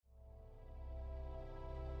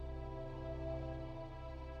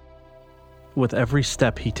With every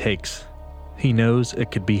step he takes, he knows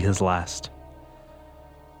it could be his last.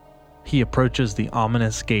 He approaches the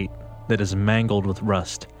ominous gate that is mangled with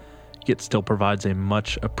rust, yet still provides a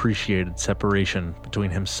much appreciated separation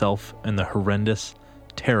between himself and the horrendous,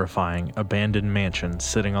 terrifying, abandoned mansion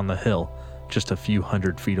sitting on the hill just a few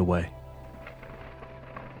hundred feet away.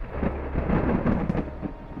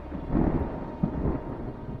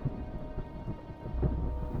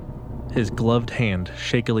 His gloved hand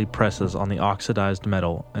shakily presses on the oxidized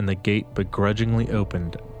metal, and the gate begrudgingly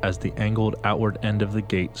opened as the angled outward end of the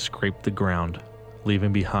gate scraped the ground,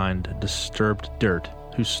 leaving behind disturbed dirt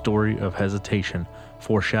whose story of hesitation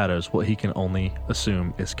foreshadows what he can only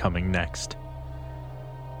assume is coming next.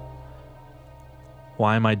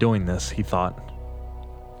 Why am I doing this? He thought.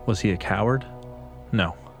 Was he a coward?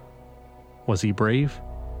 No. Was he brave?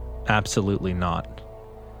 Absolutely not.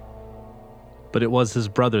 But it was his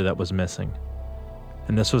brother that was missing,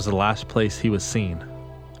 and this was the last place he was seen.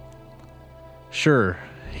 Sure,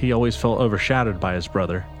 he always felt overshadowed by his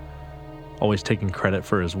brother, always taking credit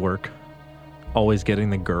for his work, always getting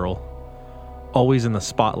the girl, always in the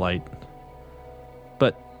spotlight.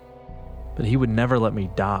 But he would never let me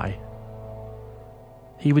die.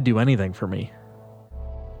 He would do anything for me.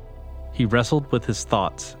 He wrestled with his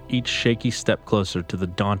thoughts, each shaky step closer to the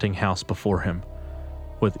daunting house before him,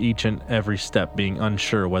 with each and every step being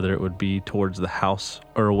unsure whether it would be towards the house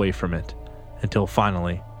or away from it, until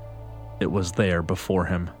finally, it was there before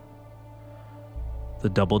him. The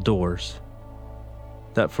double doors,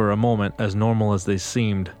 that for a moment, as normal as they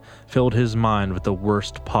seemed, filled his mind with the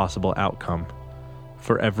worst possible outcome.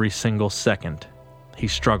 For every single second, he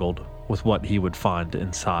struggled with what he would find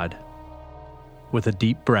inside. With a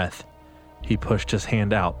deep breath, he pushed his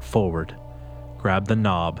hand out forward, grabbed the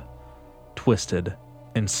knob, twisted,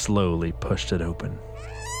 and slowly pushed it open.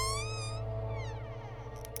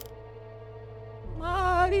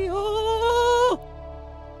 Mario!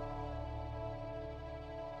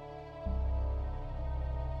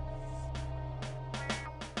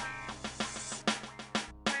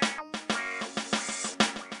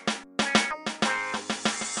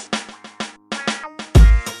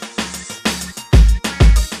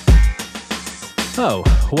 Oh,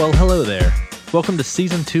 well, hello there. Welcome to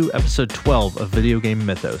Season 2, Episode 12 of Video Game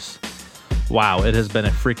Mythos. Wow, it has been a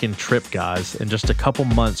freaking trip, guys. In just a couple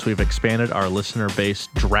months, we've expanded our listener base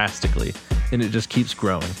drastically, and it just keeps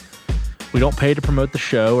growing. We don't pay to promote the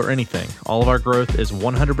show or anything. All of our growth is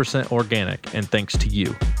 100% organic, and thanks to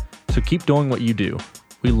you. So keep doing what you do.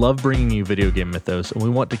 We love bringing you Video Game Mythos, and we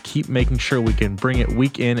want to keep making sure we can bring it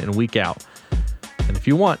week in and week out. And if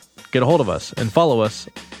you want, get a hold of us and follow us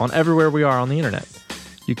on everywhere we are on the internet.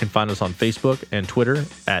 You can find us on Facebook and Twitter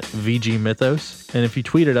at VGMythos, and if you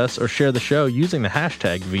tweeted us or share the show using the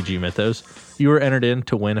hashtag VGMythos, you are entered in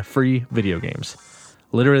to win free video games.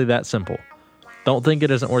 Literally that simple. Don't think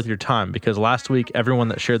it isn't worth your time, because last week everyone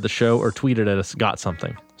that shared the show or tweeted at us got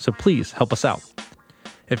something, so please help us out.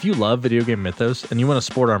 If you love Video Game Mythos and you want to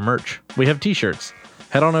sport our merch, we have t-shirts.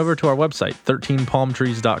 Head on over to our website,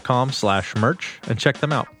 13palmtrees.com/merch, and check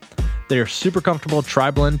them out. They are super comfortable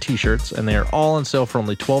tri-blend t-shirts, and they are all on sale for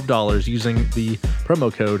only $12 using the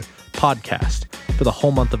promo code PODCAST for the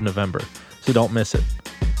whole month of November, so don't miss it.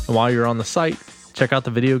 And while you're on the site, check out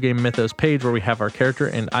the Video Game Mythos page where we have our character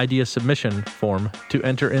and idea submission form to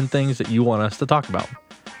enter in things that you want us to talk about.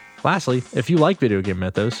 Lastly, if you like Video Game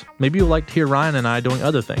Mythos, maybe you'll like to hear Ryan and I doing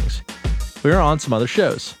other things. We are on some other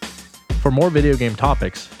shows. For more video game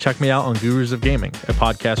topics, check me out on Gurus of Gaming, a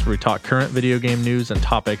podcast where we talk current video game news and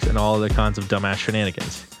topics and all other kinds of dumbass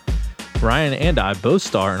shenanigans. Ryan and I both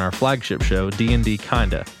star in our flagship show, D&D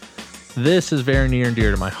Kinda. This is very near and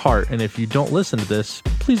dear to my heart, and if you don't listen to this,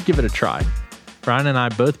 please give it a try. Ryan and I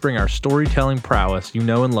both bring our storytelling prowess you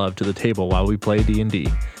know and love to the table while we play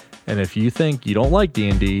D&D. And if you think you don't like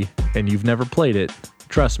D&D and you've never played it,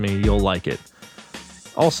 trust me, you'll like it.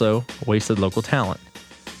 Also, wasted local talent.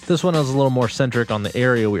 This one is a little more centric on the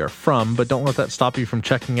area we are from, but don't let that stop you from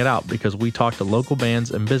checking it out, because we talk to local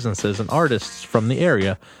bands and businesses and artists from the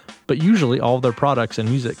area, but usually all of their products and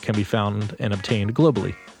music can be found and obtained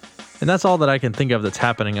globally. And that's all that I can think of that's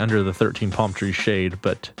happening under the 13 Palm Trees shade,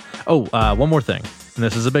 but... one more thing, and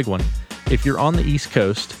this is a big one. If you're on the East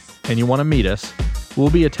Coast and you want to meet us, we'll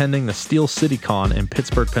be attending the Steel City Con in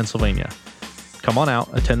Pittsburgh, Pennsylvania. Come on out,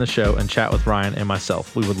 attend the show, and chat with Ryan and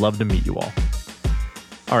myself. We would love to meet you all.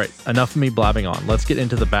 Alright, enough of me blabbing on. Let's get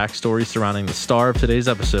into the backstory surrounding the star of today's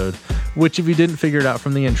episode, which, if you didn't figure it out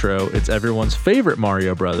from the intro, it's everyone's favorite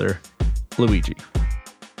Mario brother, Luigi.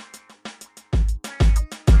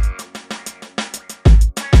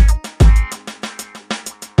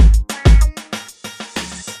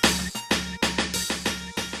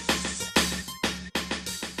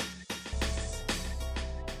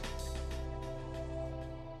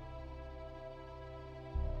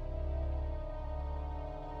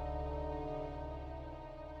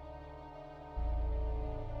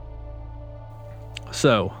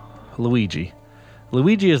 So, Luigi.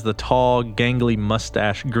 Luigi is the tall, gangly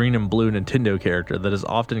mustache, green and blue Nintendo character that is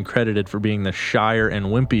often credited for being the shyer and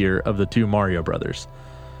wimpier of the two Mario brothers.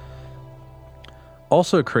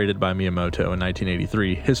 Also created by Miyamoto in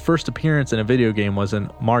 1983, his first appearance in a video game was in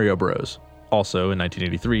Mario Bros., also in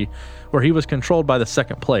 1983, where he was controlled by the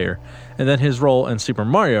second player, and then his role in Super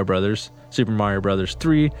Mario Bros., Super Mario Bros.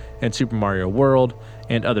 3, and Super Mario World,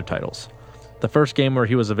 and other titles. The first game where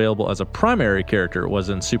he was available as a primary character was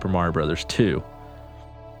in Super Mario Bros. 2.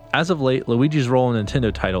 As of late, Luigi's role in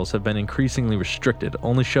Nintendo titles have been increasingly restricted,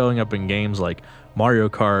 only showing up in games like Mario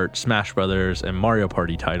Kart, Smash Bros., and Mario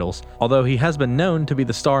Party titles, although he has been known to be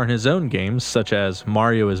the star in his own games such as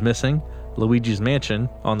Mario is Missing, Luigi's Mansion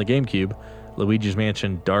on the GameCube, Luigi's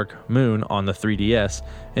Mansion Dark Moon on the 3DS,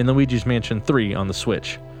 and Luigi's Mansion 3 on the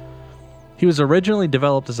Switch. He was originally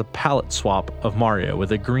developed as a palette swap of Mario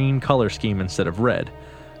with a green color scheme instead of red.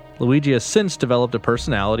 Luigi has since developed a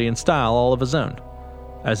personality and style all of his own.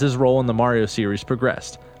 As his role in the Mario series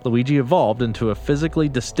progressed, Luigi evolved into a physically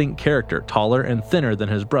distinct character, taller and thinner than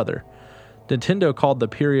his brother. Nintendo called the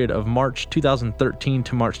period of March 2013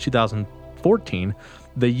 to March 2014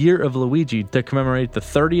 the Year of Luigi to commemorate the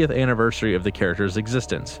 30th anniversary of the character's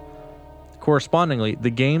existence. Correspondingly, the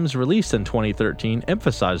games released in 2013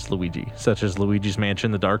 emphasized Luigi, such as Luigi's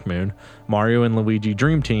Mansion: The Dark Moon, Mario and Luigi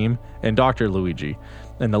Dream Team, and Dr. Luigi.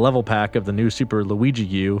 And the level pack of the new Super Luigi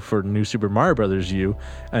U for New Super Mario Bros. U,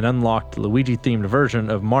 an unlocked Luigi-themed version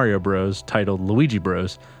of Mario Bros. Titled Luigi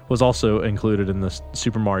Bros. Was also included in the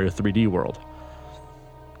Super Mario 3D world.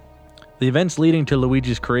 The events leading to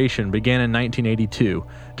Luigi's creation began in 1982,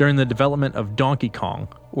 during the development of Donkey Kong,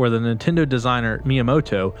 where the Nintendo designer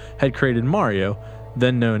Miyamoto had created Mario,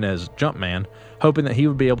 then known as Jumpman, hoping that he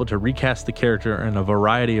would be able to recast the character in a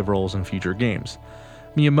variety of roles in future games.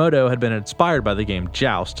 Miyamoto had been inspired by the game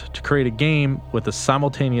Joust to create a game with a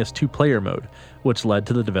simultaneous two-player mode, which led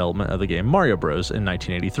to the development of the game Mario Bros. In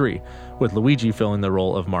 1983, with Luigi filling the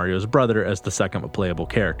role of Mario's brother as the second playable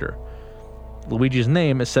character. Luigi's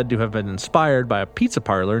name is said to have been inspired by a pizza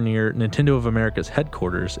parlor near Nintendo of America's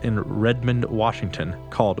headquarters in Redmond, Washington,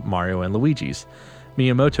 called Mario and Luigi's.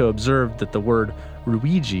 Miyamoto observed that the word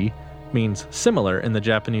Ruigi means similar in the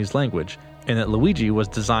Japanese language, and that Luigi was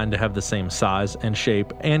designed to have the same size and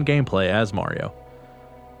shape and gameplay as Mario.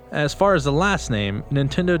 As far as the last name,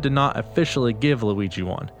 Nintendo did not officially give Luigi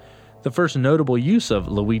one. The first notable use of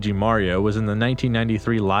Luigi Mario was in the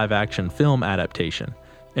 1993 live-action film adaptation.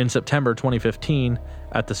 In September 2015,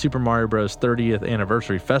 at the Super Mario Bros. 30th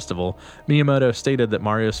Anniversary Festival, Miyamoto stated that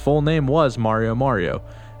Mario's full name was Mario,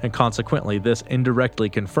 and consequently this indirectly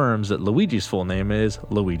confirms that Luigi's full name is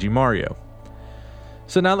Luigi Mario.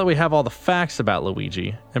 So now that we have all the facts about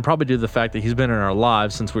Luigi, and probably due to the fact that he's been in our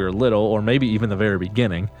lives since we were little, or maybe even the very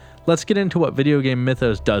beginning, let's get into what Video Game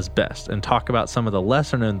Mythos does best and talk about some of the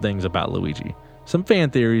lesser known things about Luigi. Some fan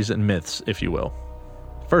theories and myths, if you will.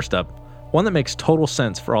 First up, one that makes total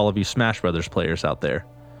sense for all of you Smash Bros. Players out there.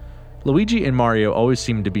 Luigi and Mario always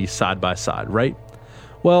seem to be side by side, right?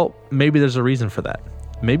 Well, maybe there's a reason for that.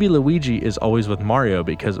 Maybe Luigi is always with Mario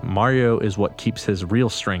because Mario is what keeps his real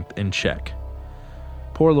strength in check.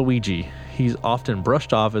 Poor Luigi, he's often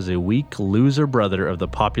brushed off as a weak loser brother of the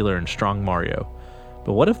popular and strong Mario.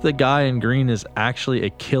 But what if the guy in green is actually a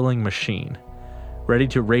killing machine, ready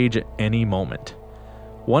to rage at any moment?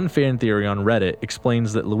 One fan theory on Reddit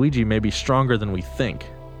explains that Luigi may be stronger than we think,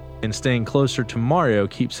 and staying closer to Mario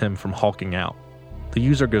keeps him from hulking out. The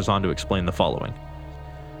user goes on to explain the following.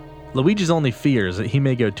 Luigi's only fear is that he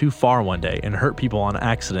may go too far one day and hurt people on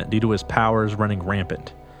accident due to his powers running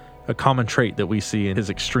rampant, a common trait that we see in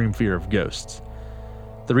his extreme fear of ghosts.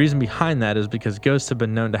 The reason behind that is because ghosts have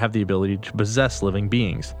been known to have the ability to possess living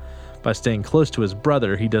beings. By staying close to his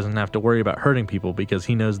brother, he doesn't have to worry about hurting people because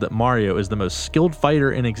he knows that Mario is the most skilled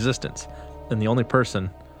fighter in existence and the only person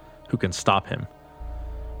who can stop him.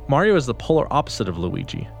 Mario is the polar opposite of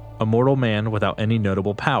Luigi, a mortal man without any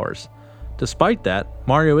notable powers. Despite that,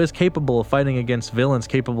 Mario is capable of fighting against villains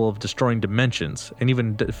capable of destroying dimensions, and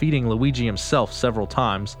even defeating Luigi himself several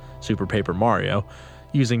times, Super Paper Mario,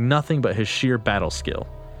 using nothing but his sheer battle skill.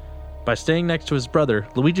 By staying next to his brother,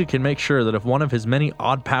 Luigi can make sure that if one of his many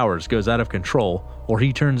odd powers goes out of control, or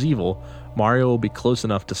he turns evil, Mario will be close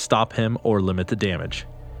enough to stop him or limit the damage.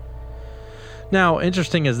 Now,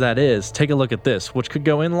 interesting as that is, take a look at this, which could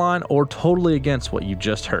go in line or totally against what you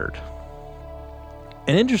just heard.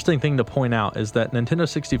 An interesting thing to point out is that Nintendo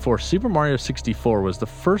 64 Super Mario 64 was the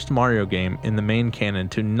first Mario game in the main canon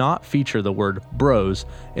to not feature the word bros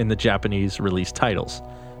in the Japanese release titles.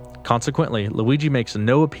 Consequently, Luigi makes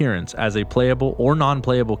no appearance as a playable or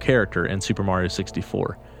non-playable character in Super Mario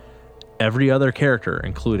 64. Every other character,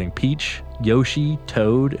 including Peach, Yoshi,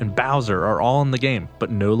 Toad, and Bowser, are all in the game,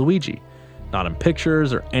 but no Luigi. Not in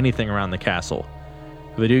pictures or anything around the castle.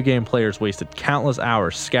 Video game players wasted countless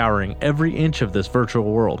hours scouring every inch of this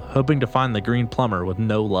virtual world, hoping to find the Green Plumber with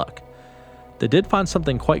no luck. They did find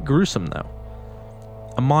something quite gruesome, though.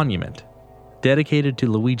 A monument, dedicated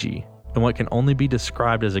to Luigi, in what can only be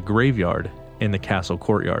described as a graveyard in the castle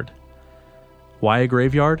courtyard. Why a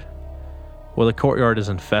graveyard? Well, the courtyard is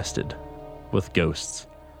infested with ghosts,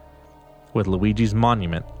 with Luigi's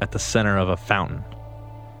monument at the center of a fountain.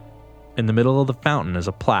 In the middle of the fountain is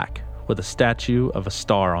a plaque with a statue of a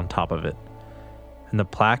star on top of it, and the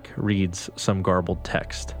plaque reads some garbled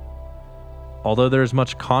text. Although there is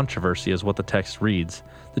much controversy as what the text reads,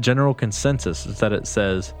 the general consensus is that it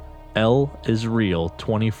says, L is real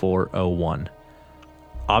 2401.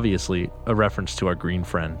 Obviously, a reference to our green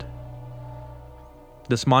friend.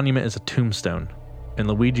 This monument is a tombstone, and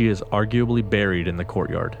Luigi is arguably buried in the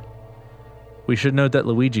courtyard. We should note that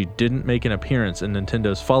Luigi didn't make an appearance in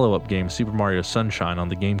Nintendo's follow-up game Super Mario Sunshine on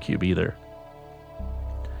the GameCube either.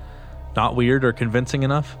 Not weird or convincing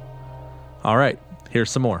enough? Alright, here's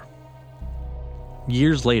some more.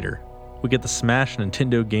 Years later, we get the smash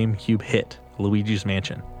Nintendo GameCube hit, Luigi's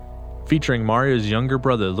Mansion, featuring Mario's younger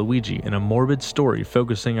brother Luigi in a morbid story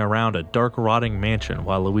focusing around a dark rotting mansion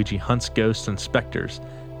while Luigi hunts ghosts and specters,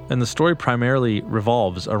 and the story primarily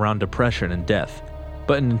revolves around depression and death,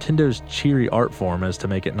 but in Nintendo's cheery art form as to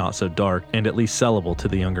make it not so dark and at least sellable to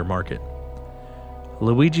the younger market.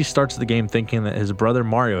 Luigi starts the game thinking that his brother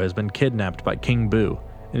Mario has been kidnapped by King Boo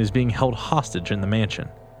and is being held hostage in the mansion.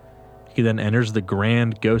 He then enters the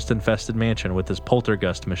grand ghost-infested mansion with his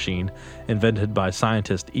poltergeist machine invented by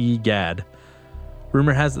scientist E. Gadd.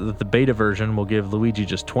 Rumor has it that the beta version will give Luigi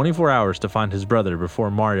just 24 hours to find his brother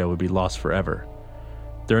before Mario would be lost forever.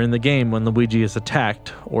 During the game, when Luigi is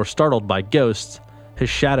attacked or startled by ghosts, his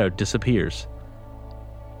shadow disappears,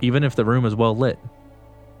 even if the room is well lit.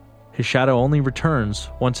 His shadow only returns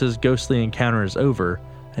once his ghostly encounter is over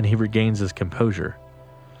and he regains his composure.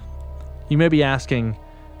 You may be asking,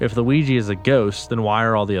 if Luigi is a ghost, then why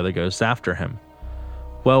are all the other ghosts after him?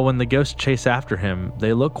 Well, when the ghosts chase after him,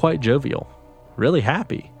 they look quite jovial, really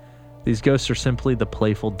happy. These ghosts are simply the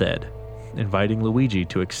playful dead, inviting Luigi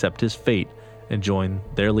to accept his fate and join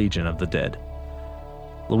their legion of the dead.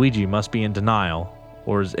 Luigi must be in denial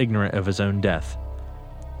or is ignorant of his own death.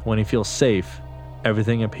 When he feels safe,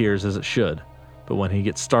 everything appears as it should, but when he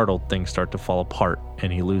gets startled, things start to fall apart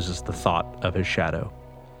and he loses the thought of his shadow.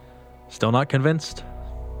 Still not convinced?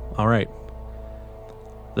 Alright.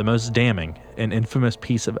 The most damning and infamous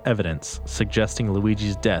piece of evidence suggesting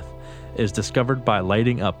Luigi's death is discovered by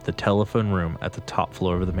lighting up the telephone room at the top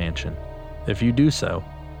floor of the mansion. If you do so,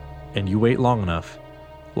 and you wait long enough,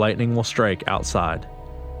 lightning will strike outside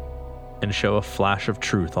and show a flash of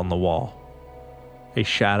truth on the wall. A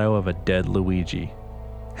shadow of a dead Luigi,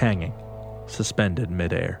 hanging, suspended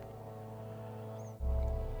midair.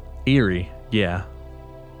 Eerie, yeah,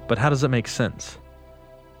 but how does it make sense?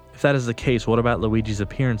 If that is the case, what about Luigi's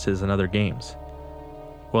appearances in other games?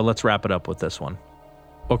 Well, let's wrap it up with this one.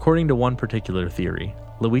 According to one particular theory,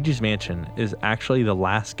 Luigi's Mansion is actually the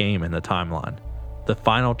last game in the timeline, the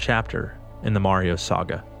final chapter in the Mario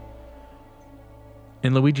saga.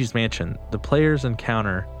 In Luigi's Mansion, the players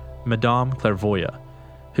encounter Madame Clairvoya,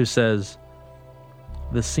 who says,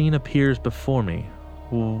 "The scene appears before me.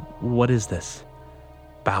 What is this?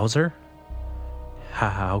 Bowser?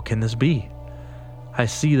 How can this be? I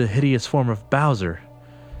see the hideous form of Bowser.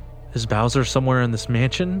 Is Bowser somewhere in this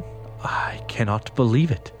mansion? I cannot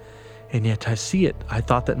believe it. And yet I see it. I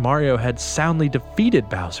thought that Mario had soundly defeated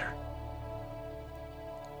Bowser."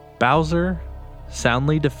 Bowser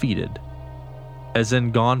soundly defeated, as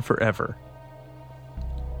in gone forever.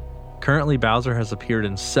 Currently, Bowser has appeared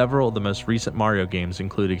in several of the most recent Mario games,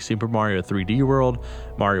 including Super Mario 3D World,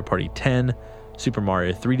 Mario Party 10, Super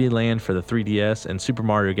Mario 3D Land for the 3DS, and Super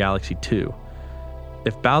Mario Galaxy 2.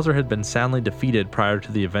 If Bowser had been soundly defeated prior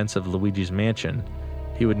to the events of Luigi's Mansion,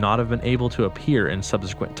 he would not have been able to appear in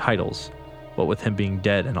subsequent titles, what with him being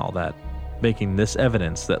dead and all that, making this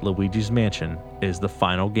evidence that Luigi's Mansion is the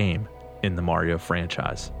final game in the Mario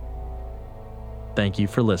franchise. Thank you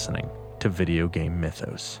for listening to Video Game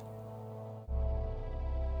Mythos.